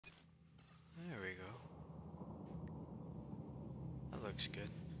looks good.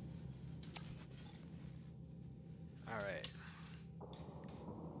 Alright.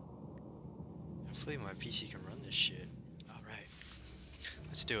 Hopefully my PC can run this shit. Alright.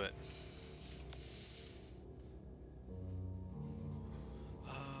 Let's do it.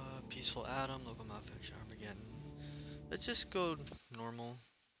 Peaceful Atom, local malfunction, Armageddon. Let's just go normal.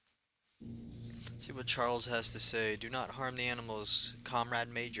 Let's see what Charles has to say. Do not harm the animals, Comrade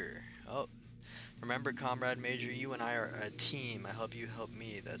Major. Oh. Remember, Comrade Major, you and I are a team. I help you help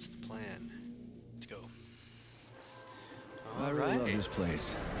me. That's the plan. Let's go. I really love this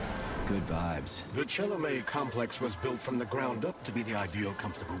place. Good vibes. The Chelomey complex was built from the ground up to be the ideal,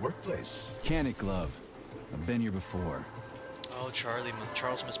 comfortable workplace. Can it, Glove? I've been here before. Oh,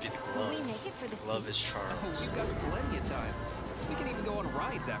 Charles must be the glove. Will we make it for this Glove is Charles. Oh, we've got plenty of time. We can even go on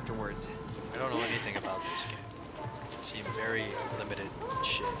rides afterwards. I don't know anything about this game. Seem very limited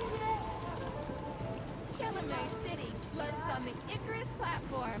shit. Chelomey City floats on the Icarus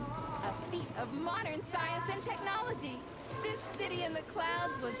platform, a feat of modern science and technology. This city in the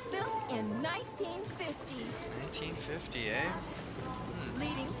clouds was built in 1950. 1950, eh?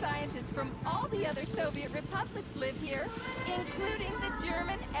 Leading scientists from all the other Soviet republics live here, including the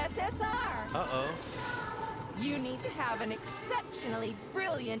German SSR. Uh-oh. You need to have an exceptionally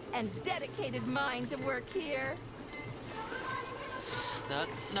brilliant and dedicated mind to work here.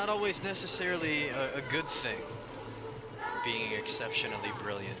 Not always necessarily a good thing, being exceptionally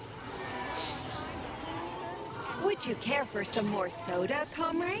brilliant. Would you care for some more soda,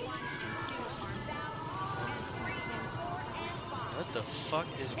 comrade? What the fuck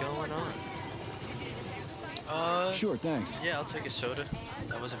is going on? Sure, thanks. Yeah, I'll take a soda.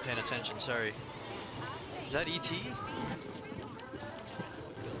 I wasn't paying attention, sorry. Is that E.T.?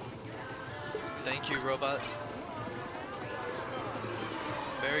 Thank you, robot.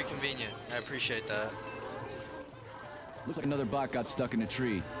 Very convenient. I appreciate that. Looks like another bot got stuck in a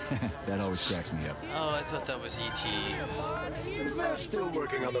tree. That always cracks me up. Oh, I thought that was E.T. They're still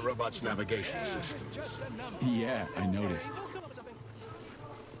working on the robot's navigation systems. Yeah, I noticed.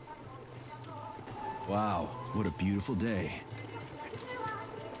 Wow, what a beautiful day.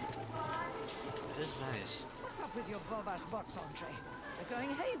 It is nice. What's up with your Volvas box, Andre? They're going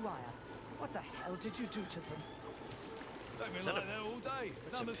haywire. What the hell did you do to them? They've been Is that like that all day.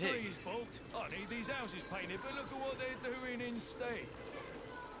 that's a Number pig. 3 is booked. I need these houses painted, but look at what they're doing instead.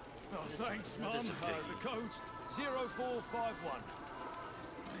 Oh, thanks, that Mum. is a piggy. The code's 0451.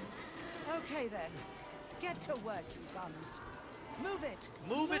 Okay then. Get to work, you bums. Move it!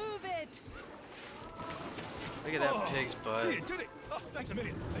 Move it. Move it! Look at that pig's butt. Yeah, did it. Oh, thanks a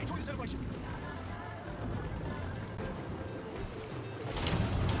million. Hey, enjoy the celebration.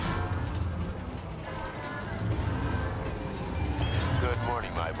 Good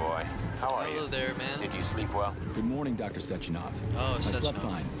morning, my boy. How are you? Hello there, man. Did you sleep well? Good morning, Dr. Sechenov. Oh, I slept Sechenov.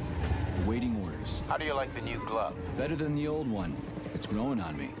 fine. Awaiting orders. How do you like the new glove? Better than the old one. It's growing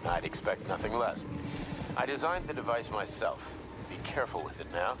on me. I'd expect nothing less. I designed the device myself. Be careful with it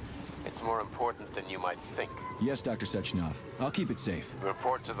now. It's more important than you might think. Yes, Dr. Sechenov. I'll keep it safe.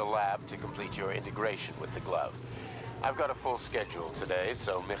 Report to the lab to complete your integration with the glove. I've got a full schedule today,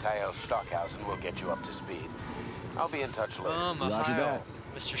 so Mikhail Stockhausen will get you up to speed. I'll be in touch later. Roger Mikhail. that.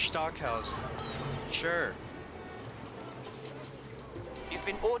 Mr. Stockhausen. Sure. You've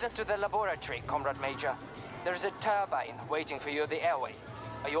been ordered to the laboratory, Comrade Major. There's a turbine waiting for you at the airway.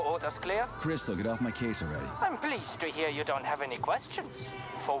 Are your orders clear? Crystal, get off my case already. I'm pleased to hear you don't have any questions,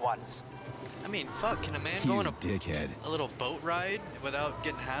 for once. I mean, fuck, can a man You go on a dickhead. little boat ride without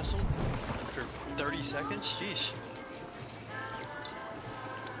getting hassled for 30 seconds? Jeez.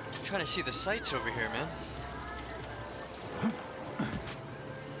 I'm trying to see the sights over here, man.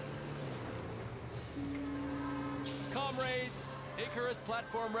 Comrades, Icarus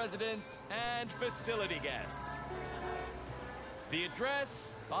platform residents, and facility guests. The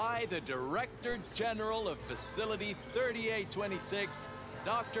address by the Director General of Facility 3826,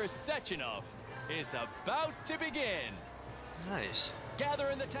 Dr. Sechenov, is about to begin. Nice. Gather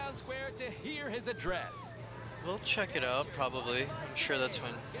in the town square to hear his address. We'll check it out, probably. I'm sure that's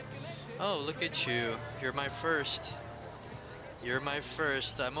when... Oh, look at you. You're my first. You're my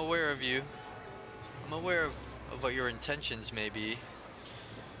first. I'm aware of you. I'm aware of what your intentions may be.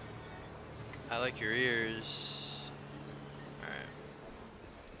 I like your ears.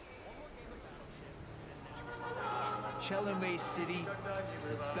 Chelomey City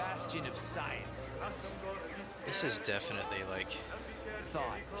is a bastion of science. This is definitely like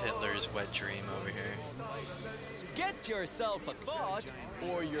Thought. Hitler's wet dream over here. Get yourself a thought,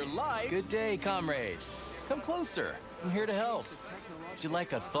 or your life. Good day, comrade. Come closer. I'm here to help. Would you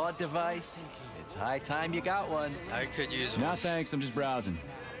like a thought device? It's high time you got one. I could use No one. thanks, I'm just browsing.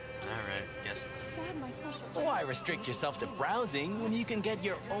 Alright, guess. Why restrict yourself to browsing when you can get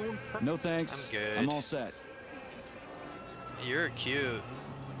your own No thanks. I'm good. I'm all set. You're cute.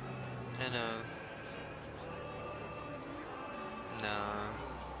 And nah.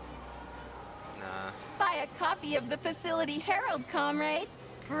 Buy a copy of the Facility Herald, comrade.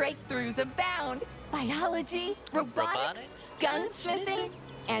 Breakthroughs abound. Biology, robotics, gunsmithing,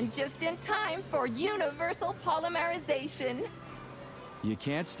 and just in time for universal polymerization. You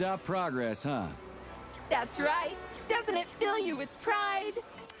can't stop progress, huh? That's right. Doesn't it fill you with pride?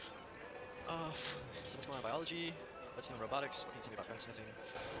 So what's going on in biology? What's new in robotics? We can tell me about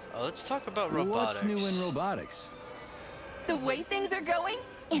gunsmithing. Let's talk about robotics. What's new in robotics? The way things are going,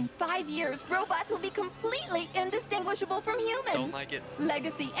 in 5 years, robots will be completely indistinguishable from humans. Don't like it.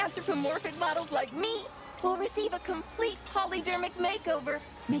 Legacy anthropomorphic models like me will receive a complete polydermic makeover,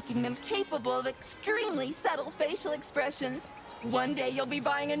 making them capable of extremely subtle facial expressions. One day you'll be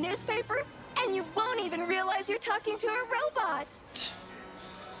buying a newspaper, and you won't even realize you're talking to a robot.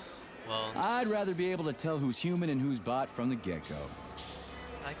 Well, I'd rather be able to tell who's human and who's bot from the get-go.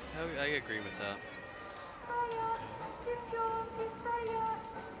 I agree with that.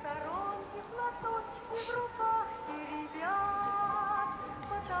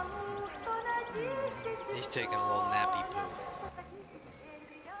 He's taking a little nappy poo.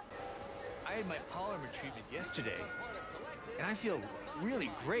 I had my polymer treatment yesterday, and I feel really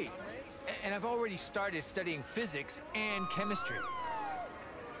great. And I've already started studying physics and chemistry.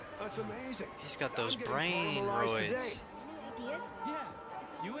 That's amazing. He's got those brain roids. Yeah,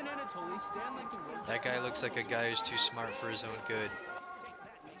 you and Anatoly stand like the road. That guy looks like a guy who's too smart for his own good.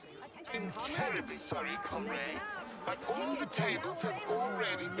 I'm terribly sorry, comrade, but all the tables have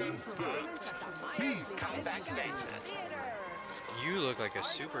already been booked. Please come back later. You look like a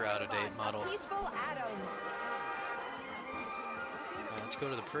super out-of-date model. Let's go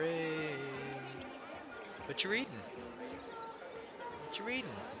to the parade. What you reading? What you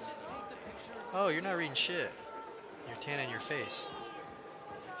reading? Oh, you're not reading shit. You're tanning your face.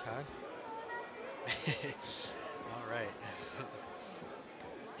 Okay. All right.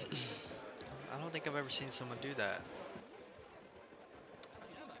 I don't think I've ever seen someone do that.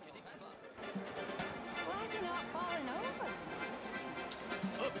 Why is he not falling over?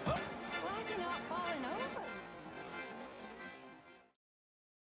 Why is he not falling over?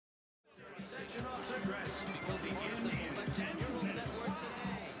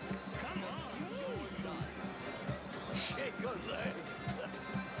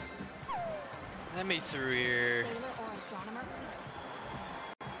 Let me through here.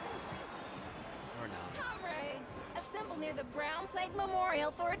 Or not. Comrades, assemble near the Brown Plague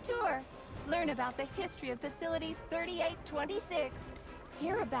Memorial for a tour. Learn about the history of Facility 3826.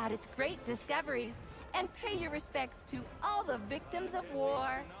 Hear about its great discoveries. And pay your respects to all the victims of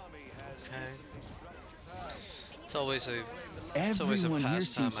war. Okay. It's always a Everyone here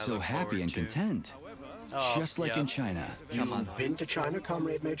pastime seems I so look happy forward and to. content. Oh, Just like in China. You've been to China,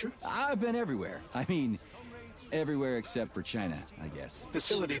 Comrade Major? I've been everywhere. I mean, everywhere except for China, I guess.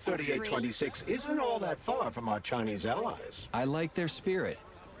 Facility 3826 isn't all that far from our Chinese allies. I like their spirit.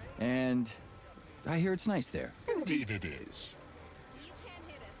 And I hear it's nice there. Indeed it is. You can't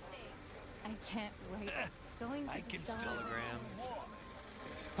hit a thing. I can't wait. Going to the stars.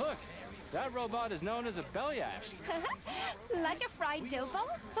 Look, that robot is known as a Beliash. Like a fried dough ball?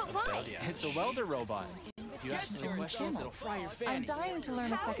 But why? It's a welder robot. If you ask any questions, it'll fry your fanny. I'm dying to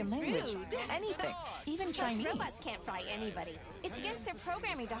learn a second language. Anything, even Chinese. Robots can't fry anybody. It's against their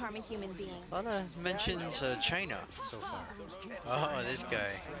programming to harm a human being. A lot of mentions China so far. Oh, this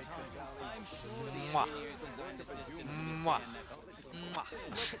guy. Mwah. Mwah. Mwah.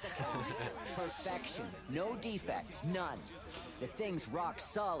 Perfection. No defects. None. The thing's rock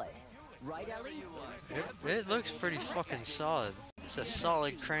solid. Right, Ellie? It looks pretty fucking solid. It's a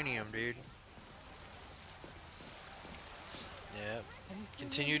solid cranium, dude. Yep.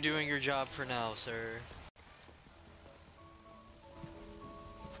 Continue doing your job for now, sir.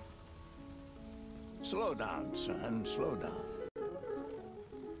 Slow down, son. Slow down.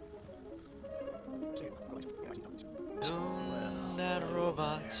 Soon that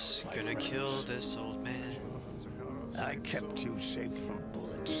robot's gonna kill this old man. I kept you safe from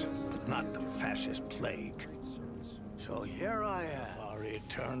bullets, but not the fascist plague. So here I am. Our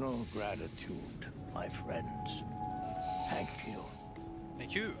eternal gratitude, my friends. Thank you.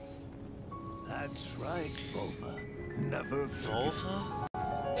 Thank you. That's right, Volva. Never forget. Volva?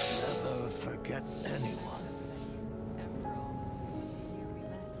 Never forget anyone.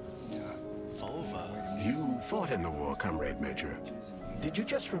 Volva? You fought not in the war, Comrade Major. Did you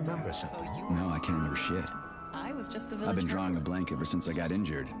just remember something? No, I can't remember shit. I was just the village. I've been drawing a blank ever since I got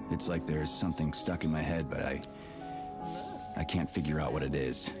injured. It's like there's something stuck in my head, but I can't figure out what it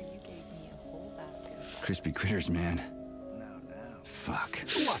is. Crispy critters, man. Fuck.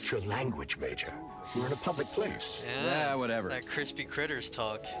 Watch your language, Major. We're in a public place. Yeah, whatever. That crispy critters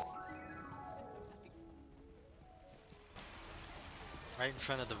talk. Right in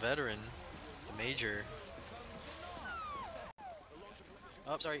front of the veteran, the Major.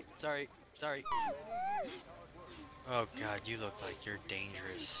 Oh, sorry. Oh god, you look like you're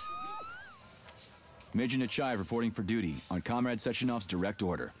dangerous. Major Nechayev reporting for duty on Comrade Sechenov's direct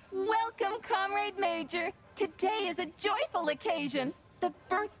order. Welcome, Comrade Major. Today is a joyful occasion. The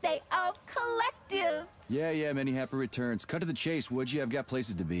birthday of Collective. Yeah, many happy returns. Cut to the chase, would you? I've got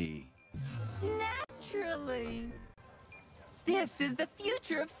places to be. Naturally. This is the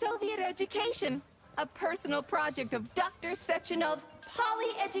future of Soviet education. A personal project of Dr. Sechenov's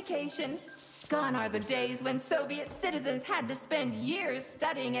Poly-Education. Gone are the days when Soviet citizens had to spend years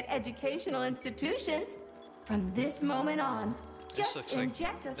studying at educational institutions. From this moment on, just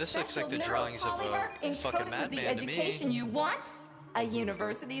inject a this looks special like the drawings of neuropolymer a fucking encoded with the madman to me. education you want. A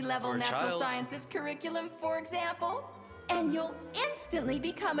university-level Or a natural child. sciences curriculum, for example. And you'll instantly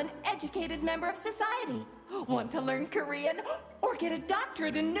become an educated member of society. Want to learn Korean? Or get a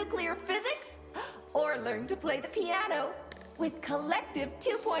doctorate in nuclear physics? Or learn to play the piano? With Collective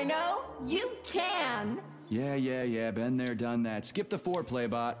 2.0, you can. Yeah, been there, done that. Skip the foreplay,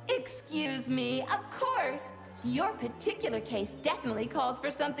 bot. Excuse me, of course. Your particular case definitely calls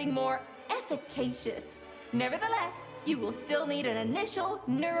for something more efficacious. Nevertheless, you will still need an initial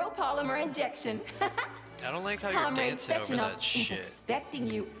neuropolymer injection. I don't like how you're Comrade dancing over Sechenov that is shit. expecting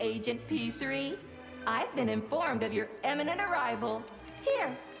you, Agent P3. I've been informed of your imminent arrival.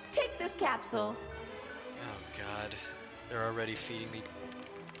 Here, take this capsule. Oh god. They're already feeding me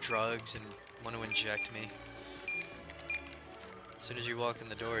drugs and want to inject me. As soon as you walk in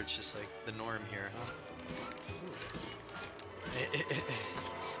the door, it's just like the norm here, huh?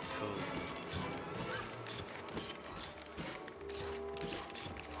 Cool.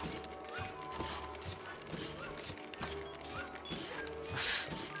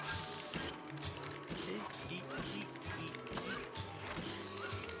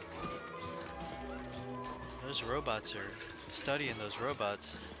 Those robots are studying those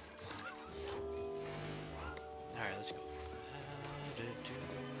robots. Alright, let's go. How to do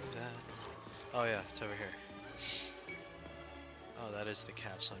that. Oh yeah, it's over here. Oh, that is the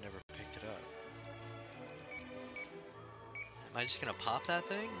capsule. I never picked it up. Am I just gonna pop that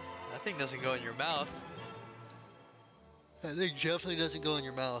thing? That thing doesn't go in your mouth. That thing definitely doesn't go in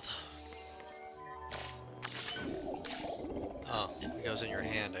your mouth. Oh, it goes in your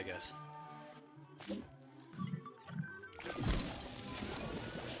hand, I guess.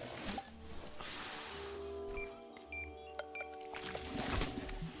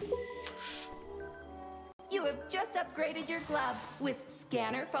 You have just upgraded your glove with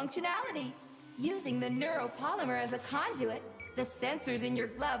scanner functionality. Using the neuropolymer as a conduit, the sensors in your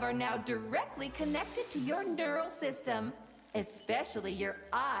glove are now directly connected to your neural system, especially your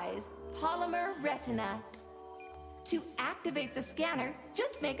eyes' polymer retina. To activate the scanner,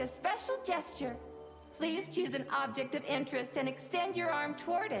 just make a special gesture. Please choose an object of interest and extend your arm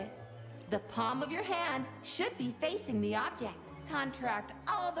toward it. The palm of your hand should be facing the object. Contract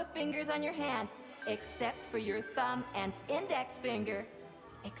all the fingers on your hand, except for your thumb and index finger.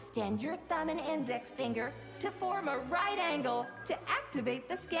 Extend your thumb and index finger to form a right angle to activate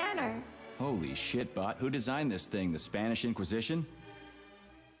the scanner. Holy shit, bot. Who designed this thing? The Spanish Inquisition?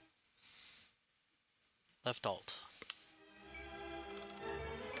 Left alt.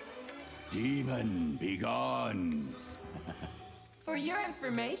 Demon, be gone. For your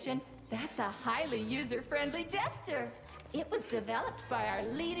information, that's a highly user-friendly gesture. It was developed by our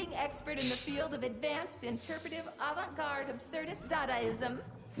leading expert in the field of advanced interpretive avant-garde absurdist Dadaism.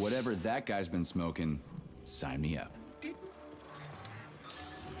 Whatever that guy's been smoking, sign me up.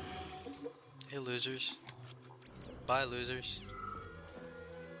 Hey, losers. Bye, losers.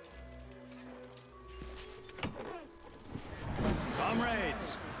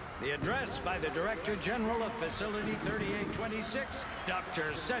 Comrades, the address by the Director General of Facility 3826,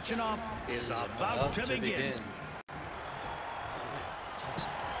 Dr. Sechenov, is about to begin.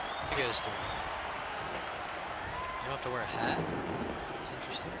 You guys doing? You don't have to wear a hat. It's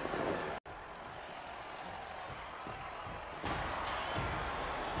interesting.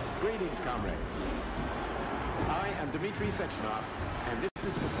 Greetings, comrades. I am Dmitry Sechenov, and this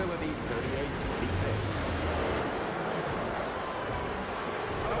is Facility 3826.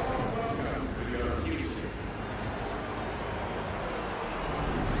 Welcome to your future.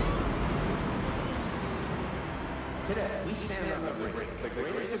 Today, we stand on the brink of the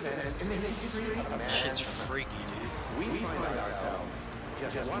greatest event in the history of mankind. Shit's freaky, dude. We find ourselves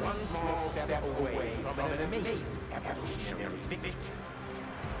just one small step away from an amazing evolutionary victory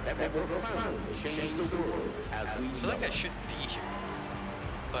that will profoundly change the world as we I feel like I shouldn't be here,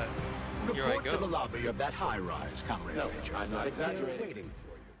 but here I Report go. to the lobby of that high-rise, Comrade No, Major. I'm not exaggerating. Waiting for